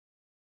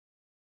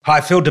Hi,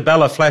 Phil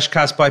DeBella,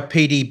 Flashcast by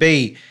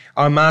PDB.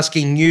 I'm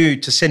asking you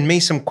to send me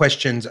some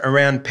questions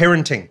around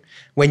parenting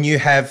when you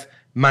have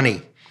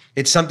money.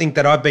 It's something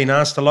that I've been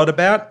asked a lot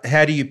about.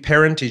 How do you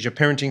parent? Is your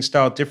parenting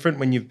style different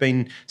when you've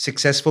been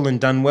successful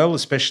and done well,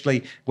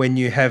 especially when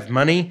you have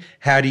money?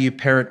 How do you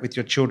parent with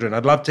your children?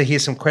 I'd love to hear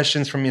some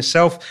questions from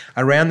yourself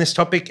around this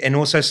topic and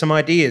also some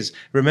ideas.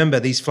 Remember,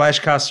 these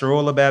flashcasts are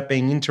all about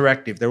being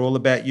interactive. They're all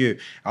about you.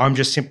 I'm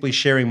just simply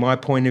sharing my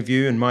point of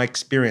view and my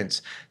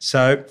experience.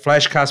 So,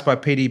 Flashcast by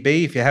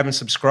PDB, if you haven't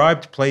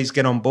subscribed, please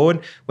get on board,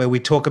 where we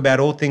talk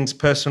about all things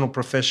personal,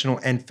 professional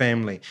and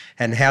family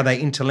and how they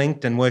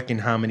interlinked and work in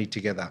harmony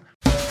together.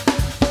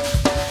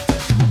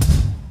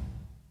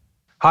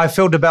 Hi,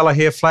 Phil DeBella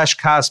here,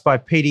 Flashcast by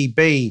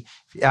PDB.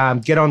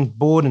 Get on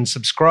board and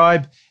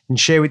subscribe and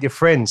share with your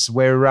friends.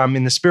 We're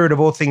in the spirit of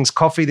all things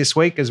coffee this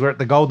week, as we're at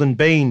the Golden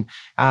Bean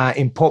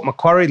in Port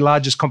Macquarie, the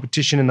largest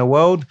competition in the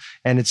world,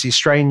 and it's the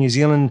Australian-New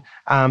Zealand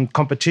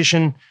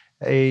competition.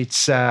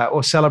 It's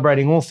all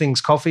celebrating all things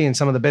coffee, and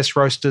some of the best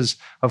roasters,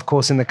 of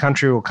course, in the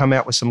country will come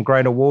out with some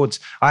great awards.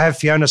 I have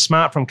Fiona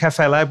Smart from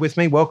Cafe Lab with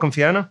me. Welcome,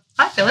 Fiona.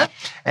 Hi, Philip.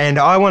 And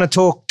I want to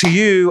talk to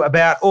you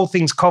about all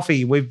things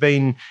coffee. We've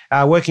been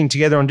working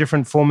together on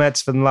different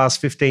formats for the last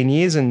 15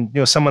 years, and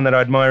you're someone that I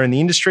admire in the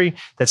industry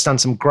that's done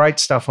some great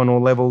stuff on all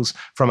levels,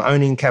 from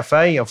owning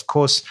cafe. Of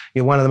course,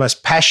 you're one of the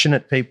most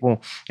passionate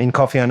people in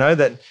coffee I know.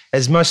 That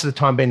has most of the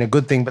time been a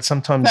good thing, but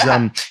sometimes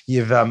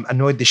you've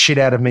annoyed the shit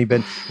out of me.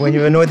 But when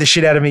you annoyed the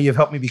shit out of me, you've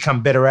helped me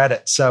become better at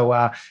it.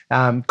 So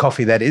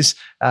coffee, that is.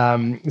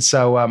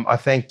 I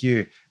thank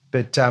you.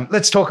 But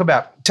let's talk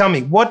about, tell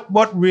me, what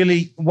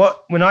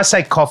when I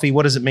say coffee,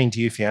 what does it mean to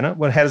you, Fiona?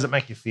 How does it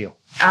make you feel?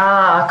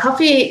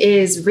 Coffee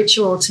is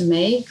ritual to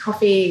me.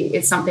 Coffee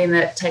is something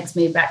that takes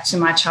me back to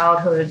my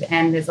childhood,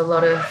 and there's a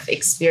lot of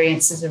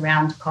experiences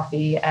around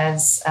coffee.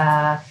 As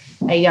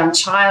a young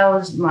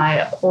child,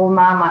 my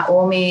Oma, my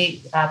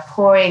Ormi,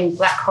 pouring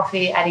black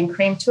coffee, adding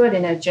cream to it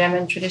in a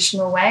German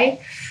traditional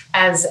way.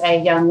 As a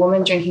young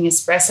woman, drinking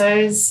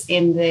espressos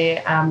in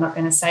the, I'm not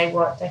going to say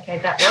what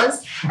decade that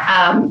was,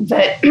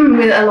 but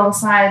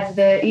alongside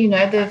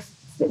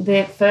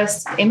the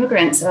first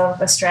immigrants of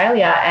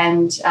Australia,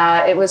 and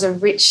it was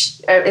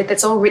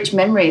it's all rich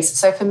memories.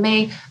 So for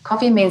me,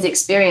 coffee means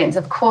experience.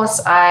 Of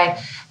course,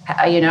 I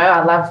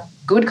love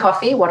good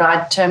coffee, what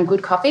I'd term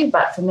good coffee,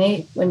 but for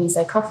me, when you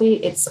say coffee,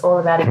 it's all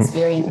about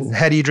experience.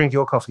 How do you drink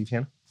your coffee,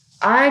 Fiona?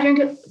 I drink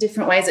it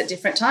different ways at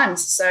different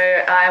times. So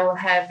I will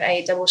have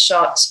a double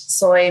shot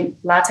soy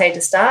latte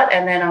to start,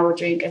 and then I will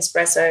drink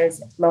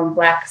espressos, long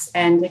blacks,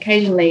 and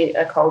occasionally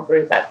a cold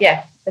brew. But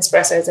yeah,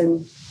 espressos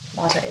and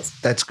lattes.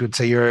 That's good.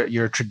 So you're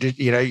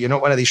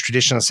not one of these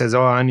traditionalists that says,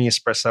 only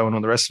espresso and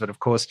all the rest of it. Of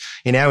course,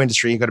 in our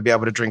industry, you've got to be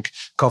able to drink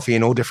coffee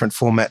in all different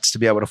formats to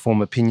be able to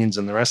form opinions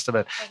and the rest of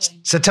it. Okay.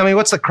 So tell me,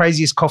 what's the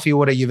craziest coffee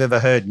order you've ever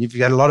heard? You've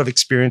had a lot of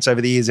experience over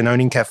the years in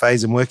owning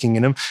cafes and working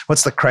in them.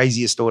 What's the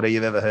craziest order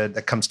you've ever heard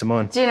that comes to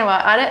mind? Do you know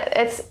what?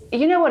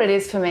 What it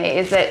is for me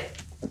is that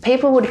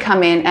people would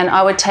come in, and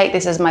I would take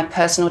this as my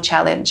personal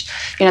challenge.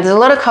 There's a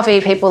lot of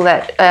coffee people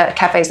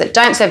cafes that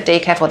don't serve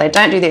decaf, or they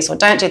don't do this or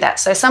don't do that.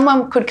 So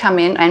someone would come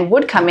in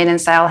and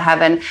say, I'll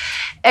have an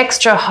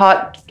extra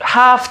hot,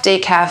 half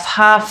decaf,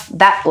 half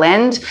that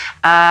blend,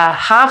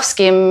 half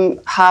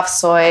skim, half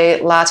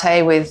soy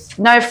latte with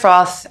no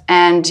froth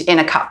and in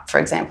a cup, for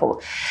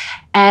example.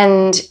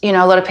 And, a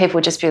lot of people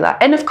would just be like,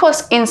 and of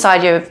course,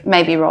 inside you're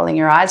maybe rolling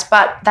your eyes,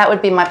 but that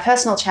would be my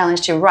personal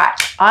challenge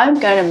I'm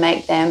going to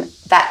make them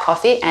that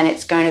coffee, and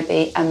it's going to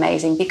be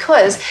amazing,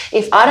 because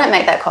if I don't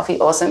make that coffee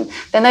awesome,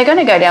 then they're going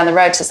to go down the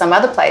road to some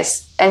other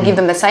place and give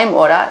them the same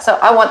order. So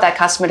I want that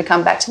customer to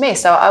come back to me.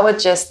 So I would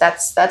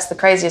that's the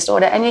craziest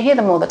order. And you hear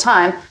them all the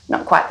time,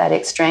 not quite that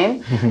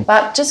extreme,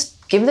 but just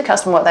give the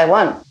customer what they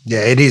want.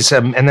 Yeah, it is.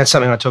 And that's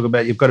something I talk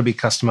about. You've got to be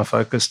customer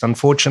focused.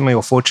 Unfortunately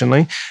or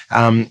fortunately,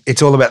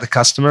 it's all about the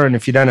customer. And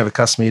if you don't have a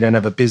customer, you don't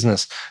have a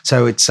business.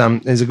 So it's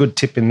there's a good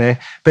tip in there.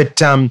 But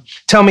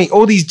tell me,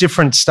 all these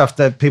different stuff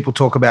that people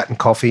talk about in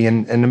coffee,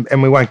 and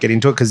we won't get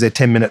into it because they're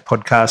 10-minute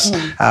podcasts,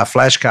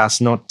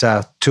 flashcasts, not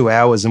 2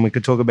 hours. And we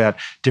could talk about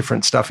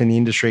different stuff in the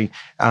industry.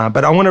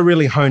 But I want to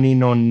really hone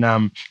in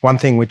on one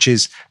thing, which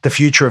is the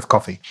future of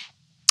coffee.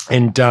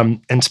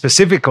 And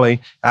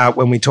specifically,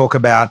 when we talk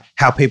about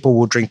how people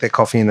will drink their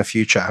coffee in the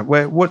future,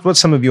 what's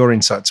some of your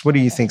insights? What do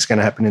you think is going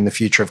to happen in the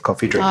future of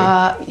coffee drinking?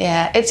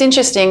 Yeah, it's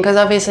interesting because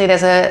obviously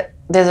there's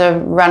a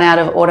run out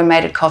of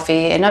automated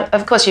coffee, and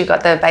of course you've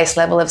got the base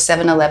level of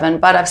 7-Eleven,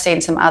 but I've seen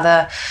some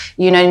other,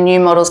 new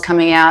models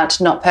coming out.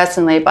 Not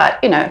personally,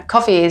 but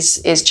coffee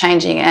is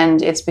changing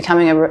and it's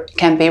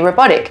can be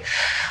robotic.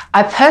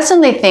 I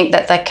personally think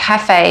that the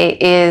cafe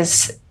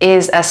is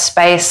a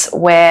space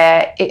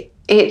where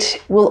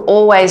it will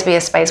always be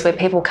a space where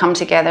people come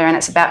together, and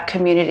it's about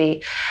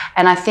community.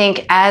 And I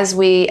think as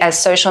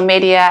social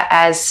media,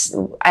 as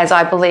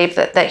I believe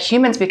that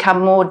humans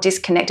become more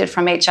disconnected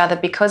from each other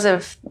because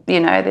of,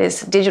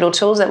 there's digital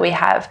tools that we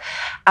have,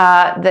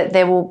 that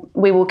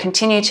we will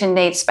continue to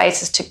need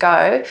spaces to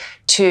go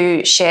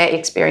to share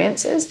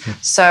experiences.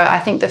 So I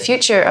think the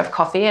future of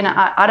coffee, and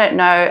I don't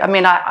know, I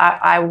mean,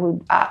 I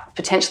would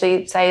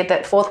potentially say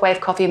that fourth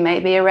wave coffee may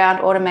be around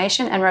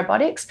automation and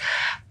robotics,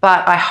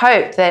 but I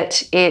hope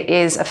that it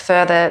is a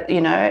further,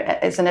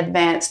 it's an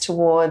advance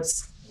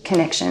towards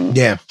connection.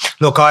 Yeah.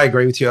 Look, I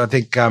agree with you. I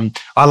think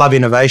I love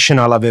innovation.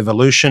 I love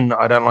evolution.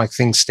 I don't like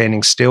things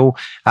standing still.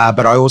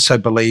 But I also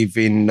believe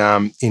in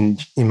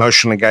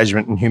emotional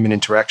engagement and human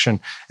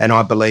interaction. And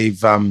I believe,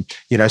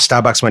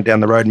 Starbucks went down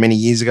the road many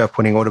years ago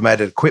putting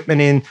automated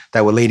equipment in. They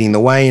were leading the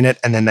way in it,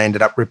 and then they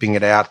ended up ripping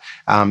it out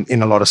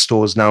in a lot of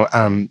stores.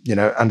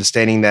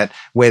 Understanding that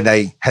where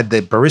they had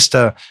the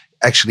barista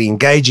actually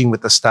engaging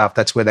with the staff,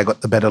 that's where they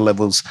got the better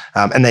levels,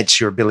 and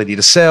that's your ability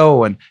to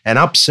sell and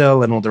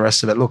upsell and all the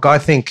rest of it. Look, I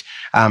think,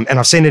 and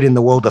I've seen it in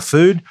the world of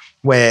food,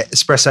 where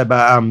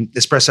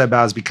espresso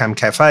bars became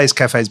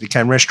cafes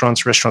became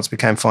restaurants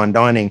became fine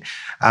dining.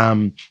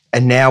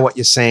 And now what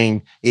you're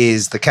seeing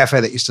is the cafe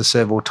that used to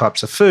serve all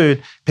types of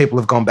food, people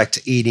have gone back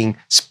to eating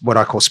what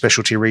I call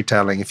specialty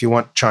retailing. If you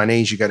want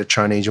Chinese, you go to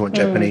Chinese. You want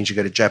Japanese, you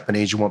go to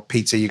Japanese. You want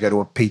pizza, you go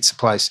to a pizza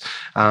place.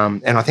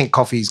 And I think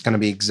coffee is going to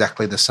be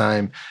exactly the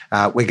same.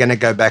 We're going to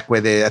go back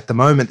where at the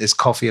moment there's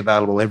coffee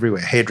available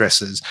everywhere,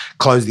 hairdressers,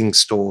 clothing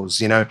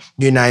stores, you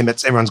name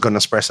it, everyone's got an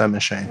espresso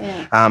machine.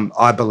 Yeah.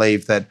 I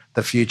believe that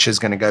the future is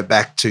going to go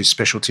back to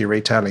specialty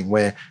retailing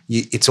where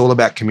it's all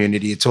about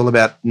community. It's all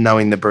about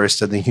knowing the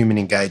barista, the human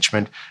engagement.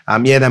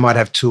 They might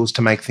have tools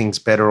to make things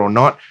better or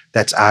not.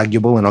 That's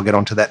arguable, and I'll get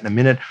onto that in a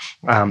minute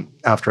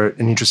after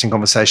an interesting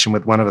conversation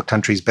with one of the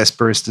country's best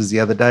baristas the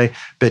other day.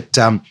 But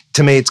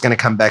to me, it's going to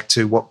come back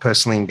to what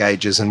personally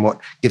engages and what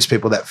gives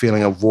people that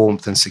feeling of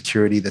warmth and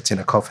security that's in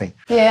a coffee.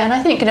 Yeah, and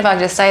I think, if I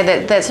could just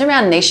say that's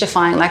around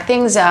nicheifying. Like,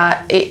 things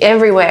are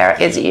everywhere.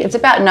 It's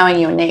about knowing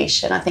your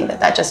niche, and I think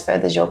that just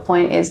furthers your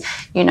point. Is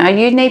you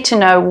need to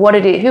know what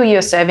it is, who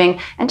you're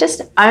serving, and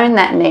just own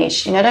that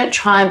niche. Don't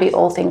try and be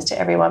all things to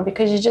everyone,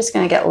 because you're just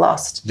going to get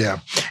lost. Yeah,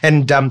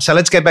 and so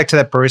let's get back to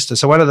that barista.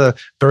 So one of the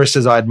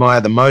baristas I admire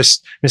the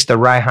most, Mr.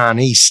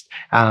 Rayhan East,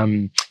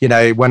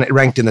 when it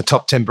ranked in the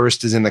top 10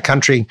 baristas in the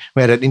country.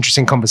 We had an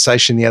interesting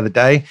conversation the other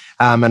day,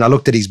 and I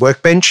looked at his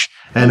workbench,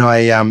 and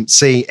I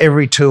see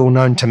every tool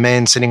known to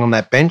man sitting on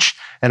that bench.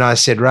 And I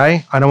said,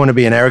 Ray, I don't want to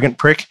be an arrogant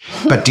prick,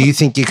 but do you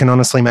think you can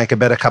honestly make a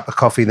better cup of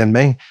coffee than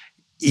me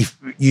if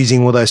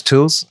using all those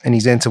tools? And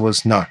his answer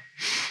was no.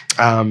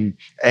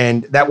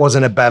 And that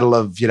wasn't a battle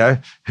of,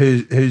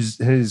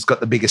 who's got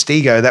the biggest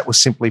ego. That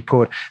was simply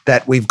put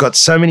that we've got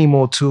so many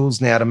more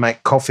tools now to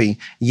make coffee,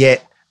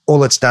 yet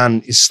all it's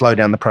done is slow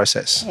down the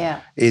process. Yeah.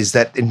 Is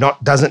that it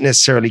doesn't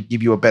necessarily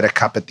give you a better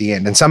cup at the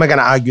end. And some are going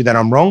to argue that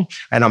I'm wrong,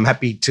 and I'm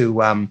happy to,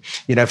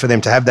 for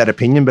them to have that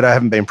opinion, but I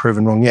haven't been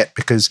proven wrong yet,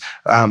 because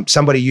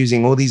somebody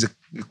using all these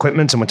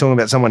equipment, and we're talking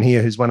about someone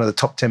here who's one of the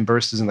top 10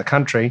 baristas in the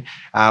country,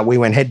 we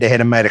went head to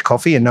head and made a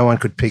coffee, and no one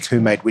could pick who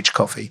made which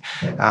coffee.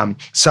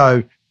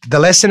 So the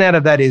lesson out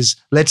of that is,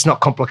 let's not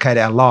complicate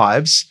our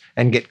lives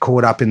and get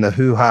caught up in the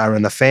hoo-ha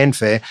and the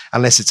fanfare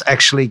unless it's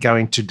actually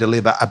going to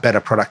deliver a better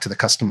product to the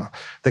customer.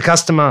 The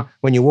customer,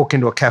 when you walk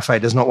into a cafe,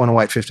 does not want to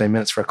wait 15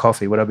 minutes for a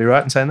coffee. Would I be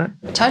right in saying that?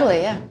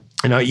 Totally, yeah.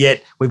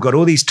 Yet we've got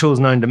all these tools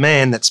known to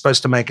man that's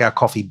supposed to make our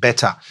coffee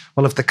better.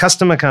 Well, if the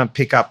customer can't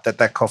pick up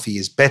that coffee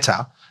is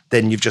better,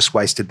 then you've just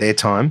wasted their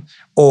time,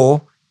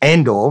 or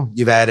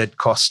you've added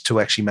costs to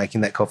actually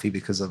making that coffee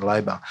because of the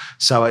labour.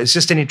 So it's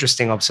just an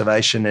interesting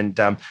observation,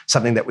 and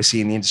something that we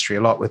see in the industry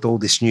a lot with all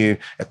this new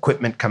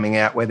equipment coming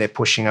out, where they're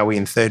pushing, are we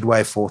in third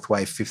wave, fourth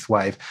wave, fifth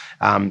wave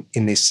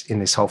in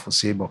this whole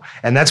foreseeable.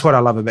 And that's what I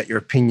love about your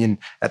opinion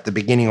at the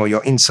beginning, or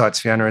your insights,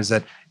 Fiona, is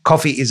that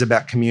coffee is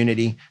about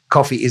community.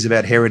 Coffee is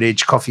about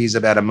heritage. Coffee is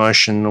about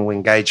emotional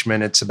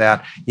engagement. It's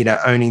about,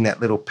 owning that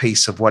little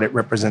piece of what it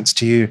represents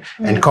to you.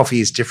 Mm. And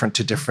coffee is different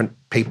to different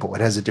people.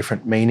 It has a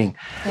different meaning.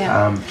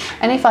 Yeah.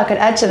 And if I could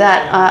add to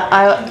that,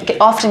 I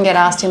often get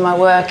asked in my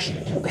work,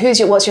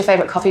 what's your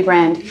favourite coffee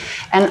brand?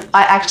 And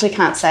I actually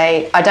can't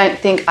say, I don't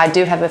think I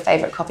do have a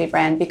favourite coffee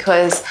brand,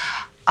 because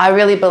I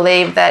really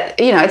believe that,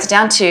 it's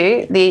down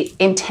to the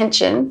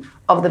intention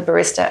of the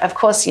barista. Of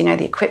course,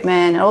 the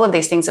equipment and all of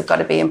these things have got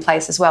to be in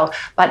place as well.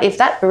 But if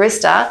that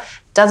barista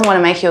doesn't want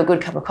to make you a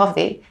good cup of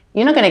coffee,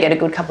 you're not going to get a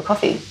good cup of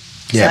coffee.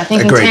 Yeah, so I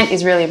think agreed. Intent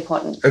is really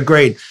important.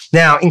 Agreed.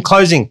 Now, in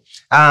closing,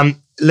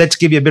 let's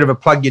give you a bit of a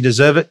plug. You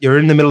deserve it. You're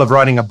in the middle of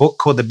writing a book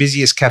called The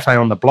Busiest Cafe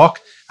on the Block.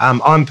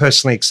 I'm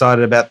personally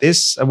excited about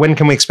this. When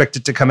can we expect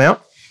it to come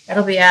out?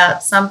 It'll be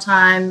out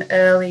sometime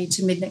early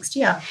to mid next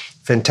year.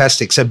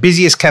 Fantastic. So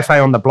Busiest Cafe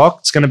on the Block.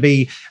 It's going to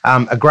be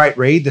a great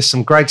read. There's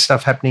some great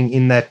stuff happening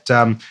in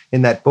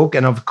that book.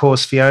 And of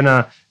course,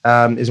 Fiona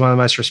is one of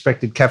the most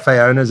respected cafe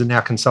owners and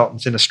now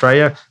consultants in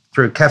Australia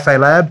through Cafe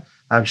Lab.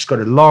 She's got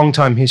a long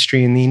time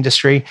history in the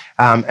industry,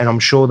 and I'm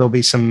sure there'll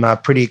be some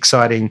pretty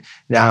exciting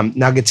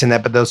nuggets in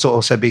that, but there'll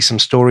also be some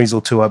stories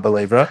or two, I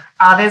believe, right?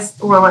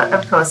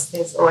 Of course,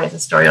 there's always a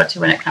story or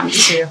two when it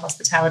comes to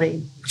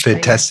hospitality.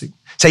 Fantastic.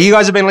 So you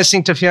guys have been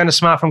listening to Fiona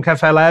Smart from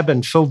Cafe Lab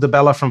and Phil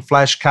DeBella from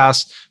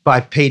Flashcast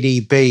by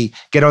PDB.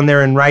 Get on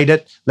there and rate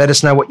it. Let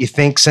us know what you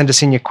think. Send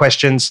us in your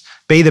questions.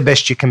 Be the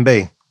best you can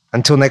be.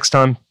 Until next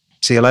time,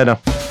 see you later.